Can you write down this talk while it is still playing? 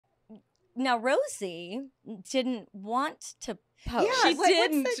now Rosie didn't want to post. Yeah, She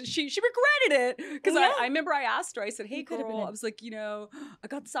didn't. She regretted it because Yeah. I remember I asked her. I said, "Hey, You could have been girl," in- I was like, I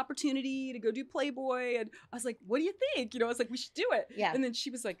got this opportunity to go do Playboy, and I was like, "What do you think?" I was like, "We should do it." Yeah. And then she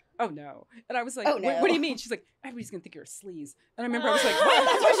was like, "Oh no," and I was like, Oh, what, no. what do you mean?" She's like, "Everybody's gonna think you're a sleaze." And I remember I was like, "What?"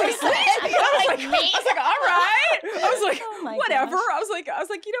 That's what she said. I was like, "All right." I was like, Oh my "Whatever." gosh. I was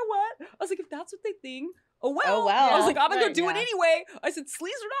like, you know what? I was like, if that's what they think. Oh well. Oh, well. I was like, I'm gonna go Right, do it yeah. anyway. I said,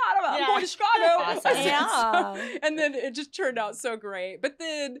 sleaze or not, I'm Yeah. going to Chicago. Awesome. I said, Yeah. and then it just turned out so great. But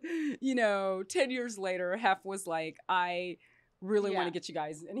then, 10 years later, Hef was like, I really want Yeah. to get you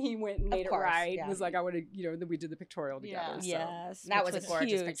guys. And he went and made course, it right. yeah. Was like, I want to, then we did the pictorial together. Yeah. So. Yes. That which was a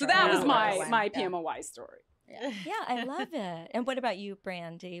gorgeous huge. picture. So that Yeah. was my Yeah. PMOY story. Yeah, I love it. And what about you,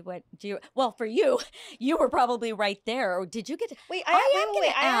 Brandy? What do you? Well, for you, you were probably right there. Or did you get? Wait, I am wait, gonna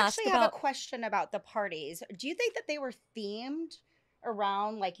wait. I ask actually have a about- question about the parties. Do you think that they were themed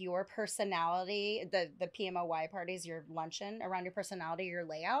around like your personality, the PMOY parties, your luncheon, around your personality, your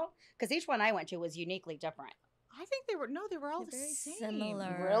layout? Because each one I went to was uniquely different. I think they were all the Very same.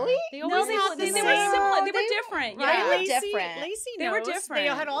 similar. Really? They No, always they, had they, the they same. were similar. They They- were different. Right, Yeah. Lacey, Different. Lacey They were knows. They different.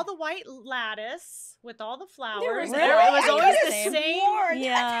 had all the white lattice with all the flowers. Really? It was I always could've the same.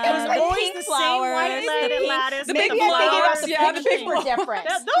 Yeah. It was The always pink the flowers, same white the pink- lattice. the with big Maybe I'm thinking about flowers, the yeah, the pictures big were flowers. different.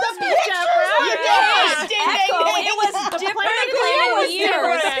 Those were different. Yes. Yeah. Echo. It was different Playmates every was year.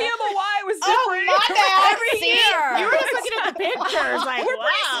 different. The PMOY was Oh, different. my bad. Every See? year. You were just looking at the pictures, like, We're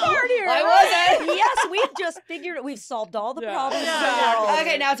pretty wow. smart here. I wasn't. Yes, we've just figured it. We've solved all the Yeah. problems Yeah. in the world.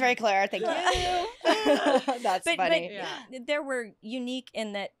 Okay, now it's very clear. Thank you. That's But funny. Yeah. there were unique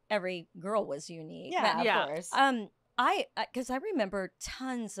in that every girl was unique. Yeah, of Yeah. course. Because I remember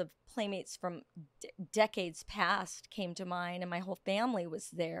tons of playmates from decades past came to mind, and my whole family was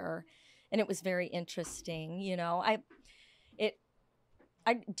there, and it was very interesting.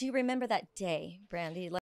 Do you remember that day, Brandy?